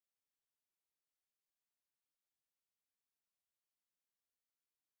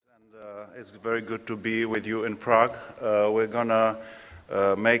It's very good to be with you in Prague. We're going to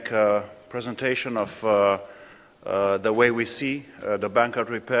make a presentation of the way we see the Bankart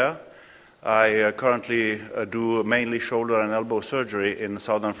repair. I currently do mainly shoulder and elbow surgery in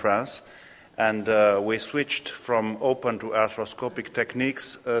southern France, and we switched from open to arthroscopic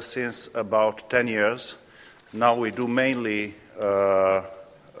techniques since about 10 years. Now we do mainly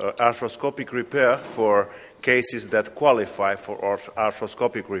arthroscopic repair for cases that qualify for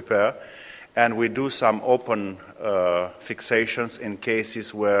arthroscopic repair, and we do some open fixations in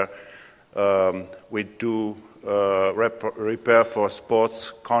cases where we do repair for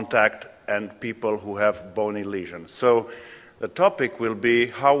sports, contact, and people who have bony lesions. So the topic will be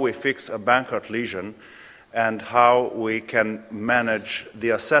how we fix a Bankart lesion and how we can manage the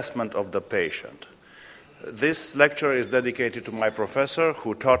assessment of the patient. This lecture is dedicated to my professor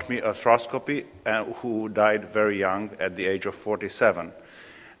who taught me arthroscopy and who died very young at the age of 47.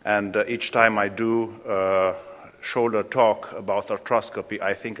 And each time I do shoulder talk about arthroscopy,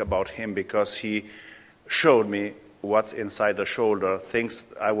 I think about him because he showed me what's inside the shoulder. Things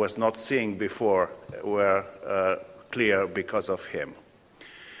I was not seeing before were clear because of him.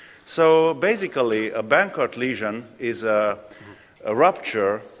 So basically, a Bankart lesion is a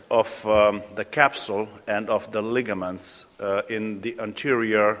rupture of the capsule and of the ligaments in the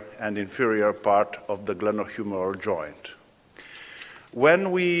anterior and inferior part of the glenohumeral joint.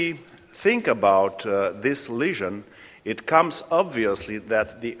 When we think about this lesion, it comes obviously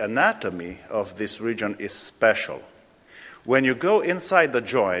that the anatomy of this region is special. When you go inside the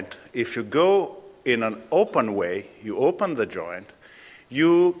joint, if you go in an open way, you open the joint,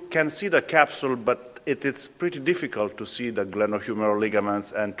 you can see the capsule, but it is pretty difficult to see the glenohumeral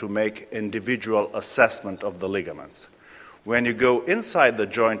ligaments and to make individual assessment of the ligaments. When you go inside the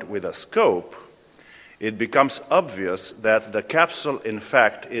joint with a scope, it becomes obvious that the capsule, in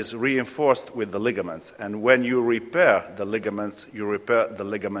fact, is reinforced with the ligaments. And when you repair the ligaments, you repair the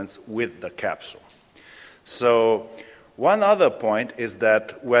ligaments with the capsule. So one other point is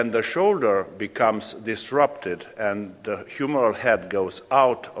that when the shoulder becomes disrupted and the humeral head goes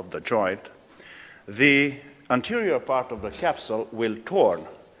out of the joint, the anterior part of the capsule will torn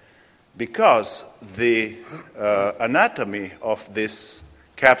because the anatomy of this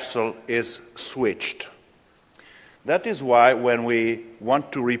capsule is switched. That is why when we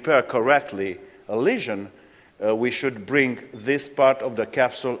want to repair correctly a lesion, we should bring this part of the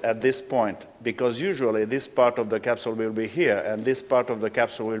capsule at this point, because usually this part of the capsule will be here, and this part of the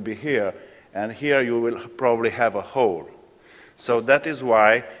capsule will be here, and here you will probably have a hole. So that is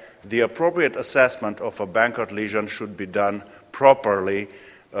why the appropriate assessment of a Bankart lesion should be done properly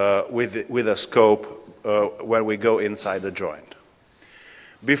with a scope when we go inside the joint.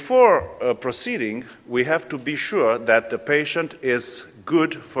 Before proceeding, we have to be sure that the patient is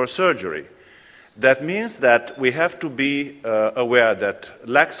good for surgery. That means that we have to be aware that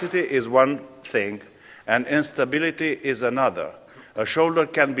laxity is one thing and instability is another. A shoulder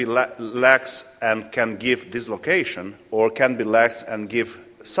can be lax and can give dislocation, or can be lax and give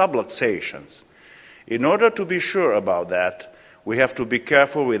subluxations. In order to be sure about that, we have to be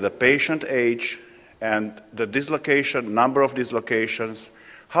careful with the patient age and the dislocation, number of dislocations,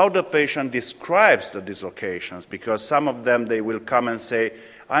 how the patient describes the dislocations, because some of them, they will come and say,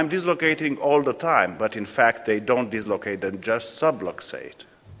 I'm dislocating all the time, but in fact they don't dislocate and just subluxate.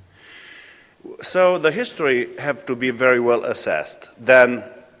 So the history have to be very well assessed. Then,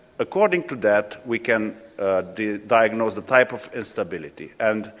 according to that, we can diagnose the type of instability.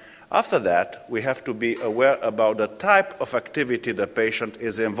 And after that, we have to be aware about the type of activity the patient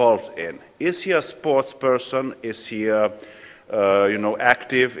is involved in. Is he a sports person? Is he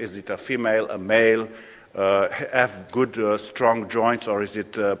active? Is it a female, a male? Have good, strong joints, or is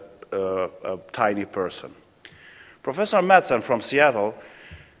it a tiny person? Professor Madsen from Seattle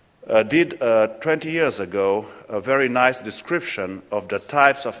did 20 years ago a very nice description of the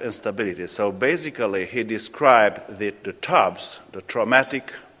types of instability. So basically, he described the TUBS, the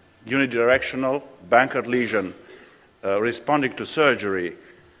traumatic unidirectional Bankart lesion responding to surgery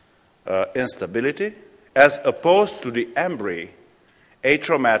instability, as opposed to the EMBRI,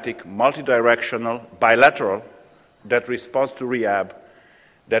 atraumatic, multidirectional, bilateral, that responds to rehab,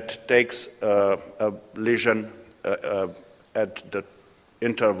 that takes a lesion at the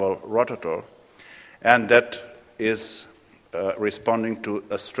interval rotator, and that is responding to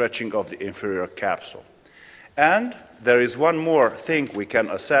a stretching of the inferior capsule. And there is one more thing we can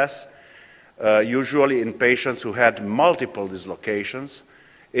assess, usually in patients who had multiple dislocations,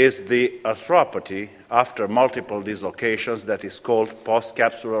 is the arthropathy after multiple dislocations that is called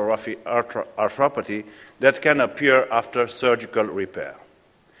post-capsular arthropathy that can appear after surgical repair.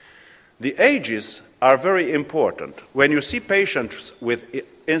 The ages are very important. When you see patients with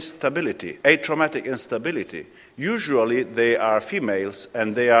instability, atraumatic instability, usually they are females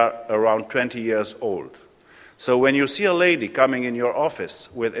and they are around 20 years old. So when you see a lady coming in your office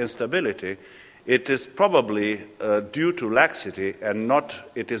with instability, it is probably due to laxity and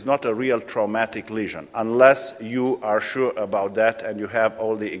it is not a real traumatic lesion, unless you are sure about that and you have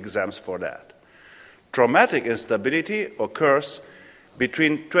all the exams for that. Traumatic instability occurs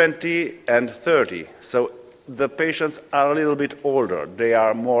between 20 and 30. So the patients are a little bit older. They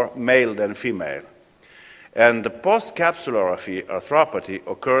are more male than female. And the post-capsular arthropathy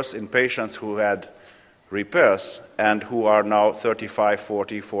occurs in patients who had repairs and who are now 35,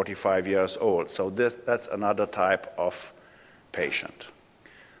 40, 45 years old. So that's another type of patient.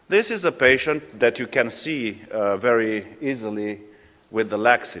 This is a patient that you can see very easily with the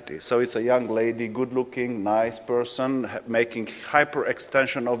laxity. So it's a young lady, good-looking, nice person, making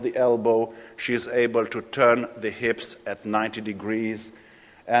hyperextension of the elbow. She's able to turn the hips at 90 degrees.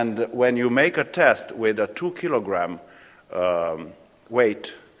 And when you make a test with a 2-kilogram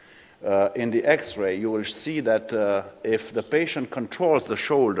weight in the X-ray, you will see that if the patient controls the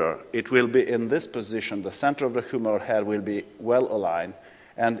shoulder, it will be in this position. The center of the humeral head will be well aligned.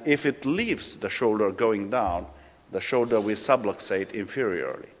 And if it leaves the shoulder going down, the shoulder will subluxate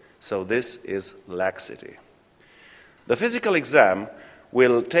inferiorly. So this is laxity. The physical exam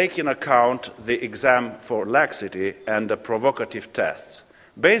will take in account the exam for laxity and the provocative tests.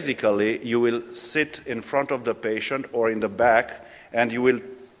 Basically, you will sit in front of the patient or in the back, and you will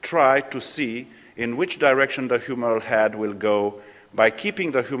try to see in which direction the humeral head will go by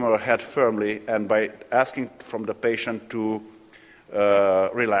keeping the humeral head firmly and by asking from the patient to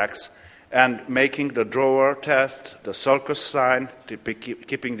relax, and making the drawer test, the sulcus sign,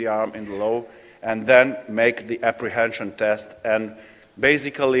 keeping the arm in low, and then make the apprehension test. And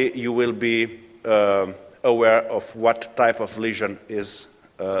basically, you will be aware of what type of lesion is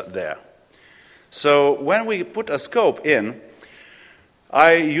there. So when we put a scope in,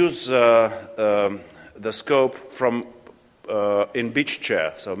 I use the scope from in beach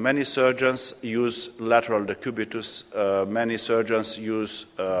chair. So many surgeons use lateral decubitus. Many surgeons use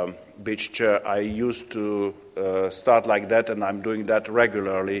beach chair. I used to start like that, and I'm doing that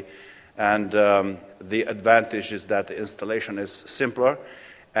regularly. And the advantage is that the installation is simpler,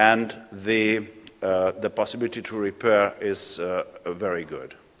 and the possibility to repair is very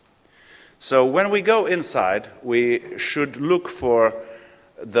good. So when we go inside, we should look for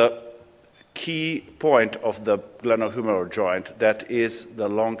the key point of the glenohumeral joint, that is the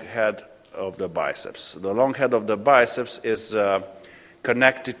long head of the biceps. The long head of the biceps is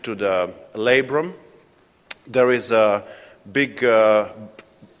connected to the labrum. There is a big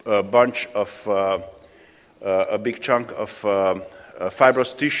bunch of a big chunk of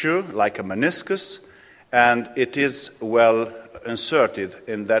fibrous tissue, like a meniscus, and it is well inserted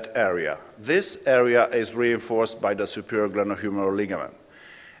in that area. This area is reinforced by the superior glenohumeral ligament.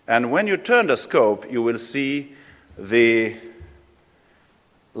 And when you turn the scope, you will see the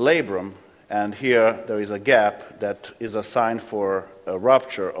labrum, and here there is a gap that is a sign for a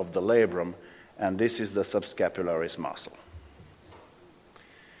rupture of the labrum, and this is the subscapularis muscle.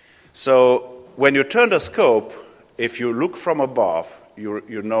 So when you turn the scope, if you look from above,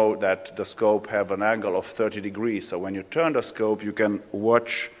 you know that the scope have an angle of 30 degrees. So when you turn the scope, you can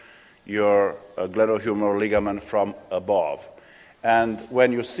watch your glenohumeral ligament from above. And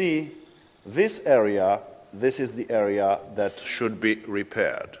when you see this area, this is the area that should be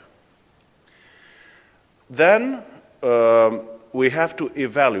repaired. Then we have to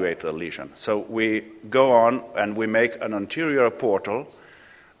evaluate the lesion. So we go on and we make an anterior portal.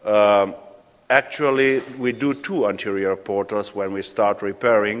 Actually, we do 2 anterior portals when we start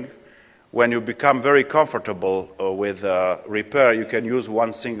repairing. When you become very comfortable with repair, you can use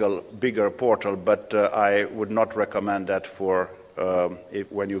one single bigger portal, but I would not recommend that for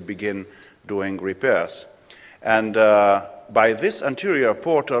when you begin doing repairs. And by this anterior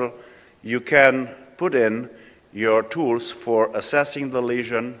portal, you can put in your tools for assessing the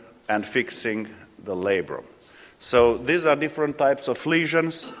lesion and fixing the labrum. So these are different types of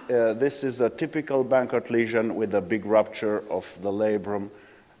lesions. This is a typical Bankart lesion with a big rupture of the labrum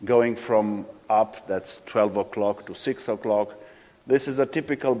going from up, that's 12 o'clock, to 6 o'clock. This is a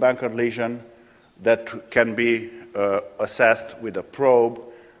typical Bankart lesion that can be assessed with a probe.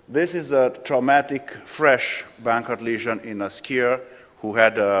 This is a traumatic, fresh Bankart lesion in a skier who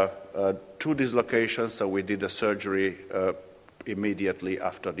had 2 dislocations, so we did a surgery immediately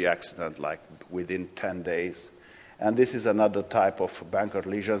after the accident, like within 10 days. And this is another type of Bankart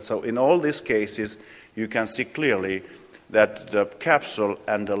lesion. So in all these cases, you can see clearly that the capsule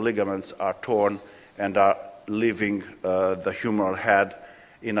and the ligaments are torn and are leaving the humeral head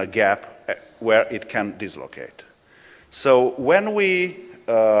in a gap where it can dislocate. So when we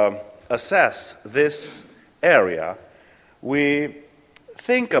assess this area, we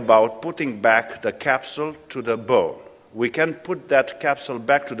think about putting back the capsule to the bone. We can put that capsule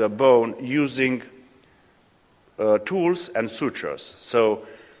back to the bone using tools and sutures. So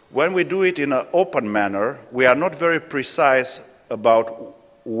when we do it in an open manner, we are not very precise about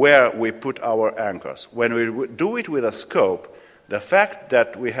where we put our anchors. When we do it with a scope, the fact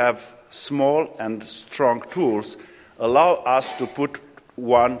that we have small and strong tools allow us to put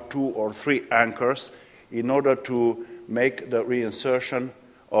 1, 2, or 3 anchors in order to make the reinsertion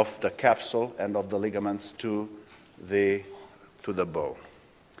of the capsule and of the ligaments to the bone.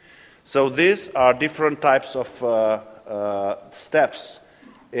 So these are different types of steps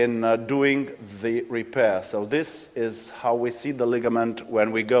in doing the repair. So this is how we see the ligament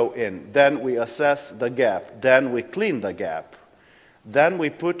when we go in. Then we assess the gap. Then we clean the gap. Then we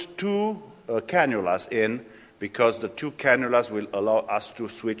put 2 cannulas in, because the 2 cannulas will allow us to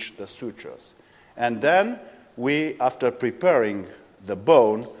switch the sutures. And then we, after preparing the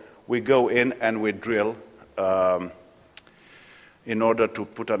bone, we go in and we drill in order to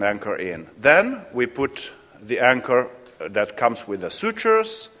put an anchor in. Then we put the anchor that comes with the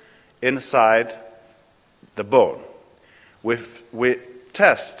sutures inside the bone. We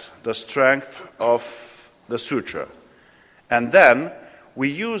test the strength of the suture. And then we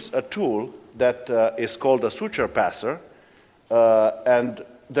use a tool that is called a suture passer, and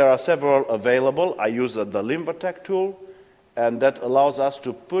there are several available. I use the Limvatec tool, and that allows us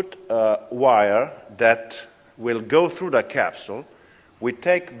to put a wire that will go through the capsule. We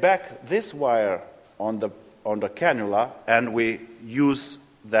take back this wire on the cannula, and we use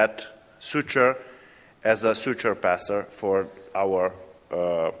that suture as a suture passer for our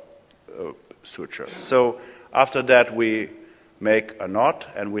suture. So after that, we make a knot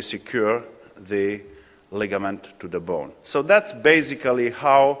and we secure the ligament to the bone. So that's basically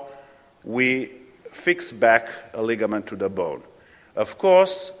how we fix back a ligament to the bone. Of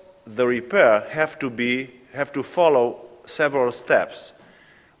course, the repair have to follow several steps.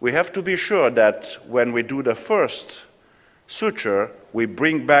 We have to be sure that when we do the first suture, we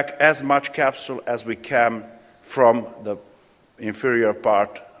bring back as much capsule as we can from the inferior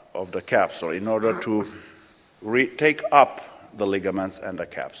part of the capsule in order to take up the ligaments and the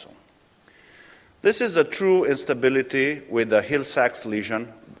capsule. This is a true instability with a Hill-Sachs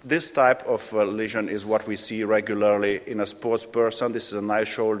lesion. This type of lesion is what we see regularly in a sports person. This is a nice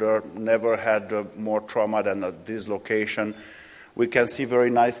shoulder, never had more trauma than a dislocation. We can see very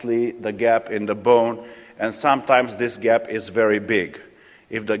nicely the gap in the bone, and sometimes this gap is very big.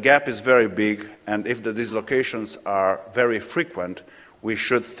 If the gap is very big and if the dislocations are very frequent, we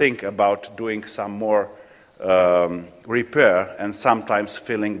should think about doing some more repair and sometimes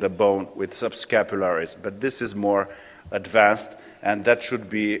filling the bone with subscapularis. But this is more advanced, and that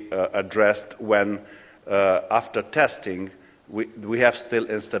should be addressed when, after testing, we have still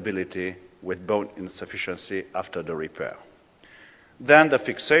instability with bone insufficiency after the repair. Then the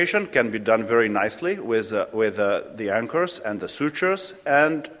fixation can be done very nicely with the anchors and the sutures,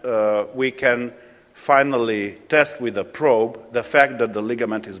 and we can finally test with a probe the fact that the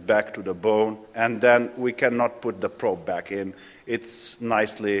ligament is back to the bone, and then we cannot put the probe back in. It's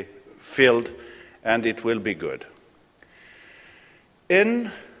nicely filled, and it will be good.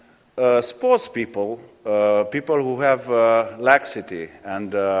 In sports people, people who have laxity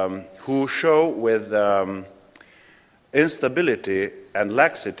and who show with instability and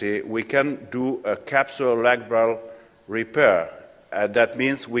laxity, we can do a capsulolabral repair. That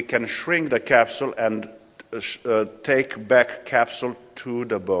means we can shrink the capsule and take back capsule to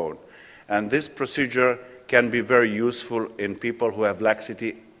the bone. And this procedure can be very useful in people who have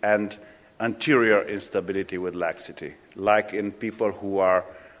laxity and anterior instability with laxity, like in people who are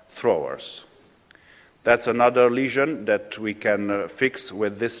throwers. That's another lesion that we can fix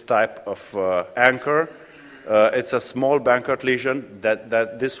with this type of anchor. It's a small Bankart lesion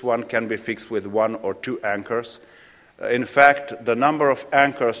that this one can be fixed with 1 or 2 anchors. In fact, the number of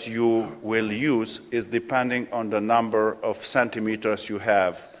anchors you will use is depending on the number of centimeters you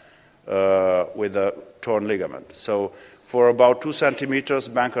have with a torn ligament. So for about 2 centimeters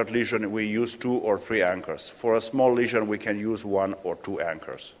Bankart lesion, we use 2 or 3 anchors. For a small lesion, we can use 1 or 2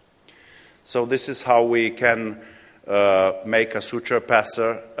 anchors. So this is how we can make a suture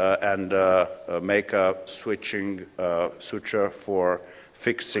passer and make a switching suture for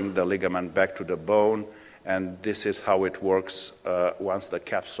fixing the ligament back to the bone. And this is how it works once the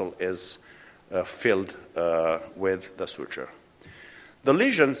capsule is filled with the suture. The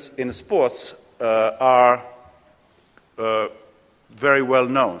lesions in sports are very well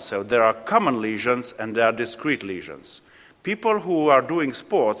known. So there are common lesions and there are discrete lesions. People who are doing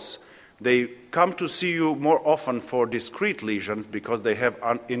sports, they come to see you more often for discrete lesions because they have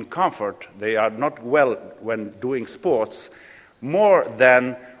in comfort, they are not well when doing sports, more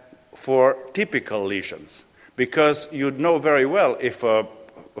than for typical lesions. Because you know very well if a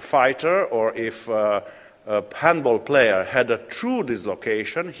fighter or if a handball player had a true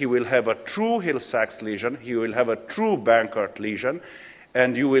dislocation, he will have a true Hill-Sachs lesion, he will have a true Bankart lesion,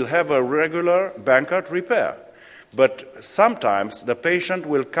 and you will have a regular Bankart repair. But sometimes the patient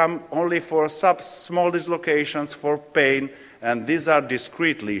will come only for small dislocations, for pain, and these are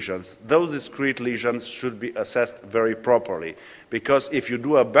discrete lesions. Those discrete lesions should be assessed very properly, because if you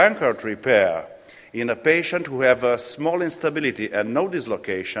do a Bankart repair in a patient who have a small instability and no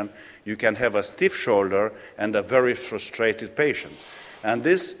dislocation, you can have a stiff shoulder and a very frustrated patient. And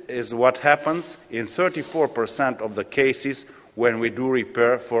this is what happens in 34% of the cases when we do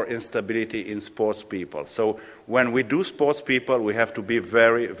repair for instability in sports people. So when we do sports people, we have to be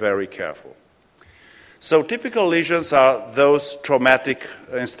very, very careful. So typical lesions are those traumatic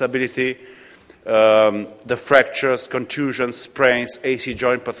instability, the fractures, contusions, sprains, AC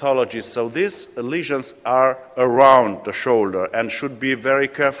joint pathologies. So these lesions are around the shoulder and should be very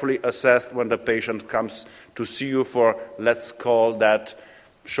carefully assessed when the patient comes to see you for, let's call that,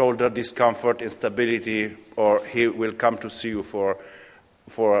 shoulder discomfort, instability, or he will come to see you for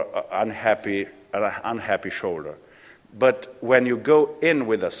an unhappy shoulder. But when you go in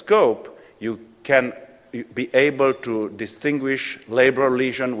with a scope, you can be able to distinguish labral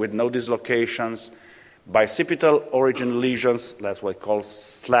lesion with no dislocations, bicipital origin lesions, that's what we call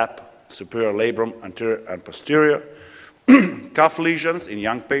SLAP, superior labrum, anterior and posterior, cuff lesions in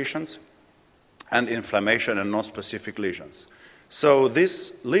young patients, and inflammation and non-specific lesions. So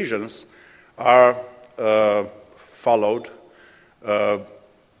these lesions are followed.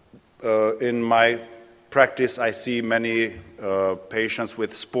 In my practice, I see many patients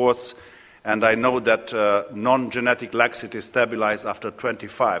with sports, and I know that non-genetic laxity stabilize after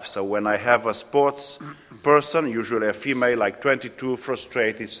 25. So when I have a sports person, usually a female, like 22,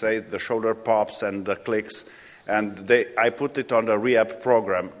 frustrated, say the shoulder pops and clicks, and I put it on the rehab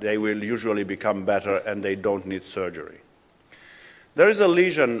program, they will usually become better and they don't need surgery. There is a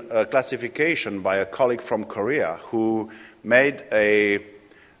lesion classification by a colleague from Korea who made a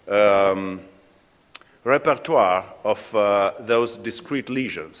repertoire of those discrete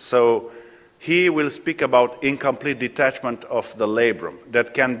lesions. So he will speak about incomplete detachment of the labrum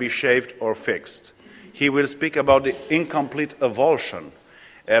that can be shaved or fixed. He will speak about the incomplete avulsion,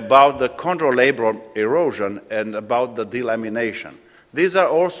 about the chondrolabral erosion, and about the delamination. These are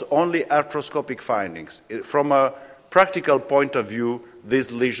also only arthroscopic findings. From a practical point of view,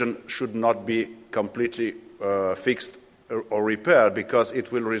 this lesion should not be completely fixed or repaired because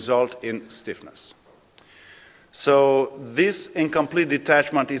it will result in stiffness. So this incomplete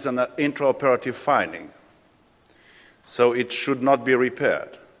detachment is an intraoperative finding. So it should not be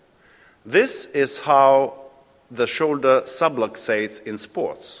repaired. This is how the shoulder subluxates in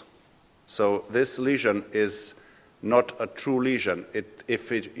sports. So this lesion is not a true lesion.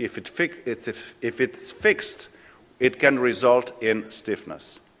 If it's fixed, it can result in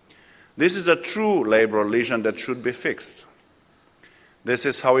stiffness. This is a true labral lesion that should be fixed. This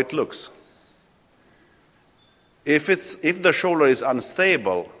is how it looks. If the shoulder is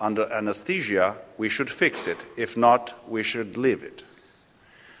unstable under anesthesia, we should fix it. If not, we should leave it.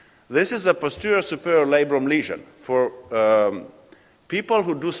 This is a posterior superior labrum lesion. For people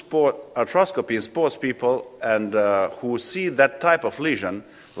who do arthroscopy in sports people and who see that type of lesion,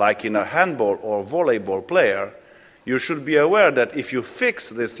 like in a handball or volleyball player, you should be aware that if you fix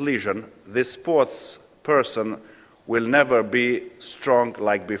this lesion, this sports person will never be strong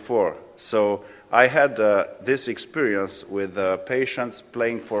like before. So I had this experience with patients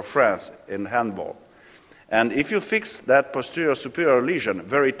playing for France in handball. And if you fix that posterior superior lesion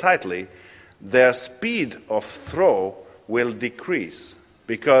very tightly, their speed of throw will decrease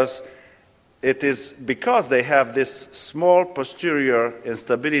because they have this small posterior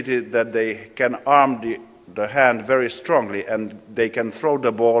instability that they can arm the hand very strongly and they can throw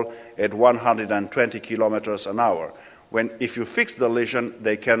the ball at 120 kilometers an hour. If you fix the lesion,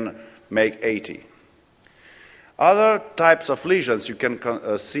 they can make 80. Other types of lesions you can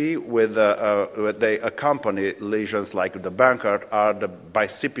see with they accompany lesions like the Bankart are the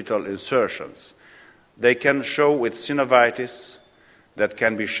bicipital insertions. They can show with synovitis that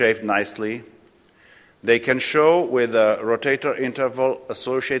can be shaved nicely. They can show with a rotator interval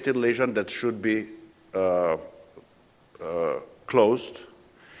associated lesion that should be closed.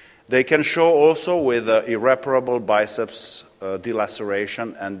 They can show also with irreparable biceps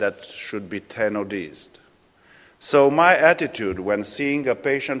delaceration, and that should be tenodized. So my attitude when seeing a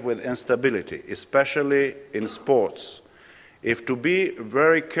patient with instability, especially in sports, is to be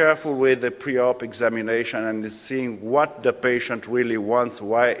very careful with the pre-op examination and seeing what the patient really wants,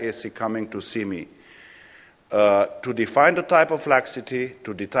 why is he coming to see me. To define the type of laxity,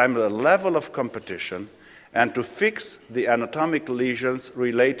 to determine the level of competition, and to fix the anatomic lesions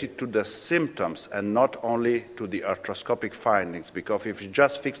related to the symptoms and not only to the arthroscopic findings, because if you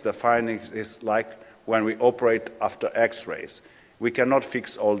just fix the findings, it's like when we operate after X-rays. We cannot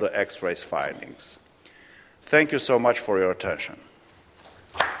fix all the X-rays findings. Thank you so much for your attention.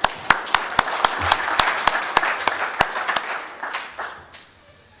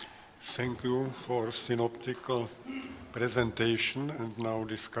 Thank you for synoptical presentation and now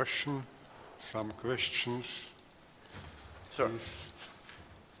discussion. Some questions? Sir.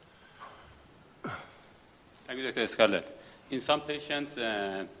 Thank you, Dr. Scarlett. In some patients,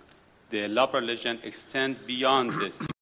 the labral lesion extends beyond this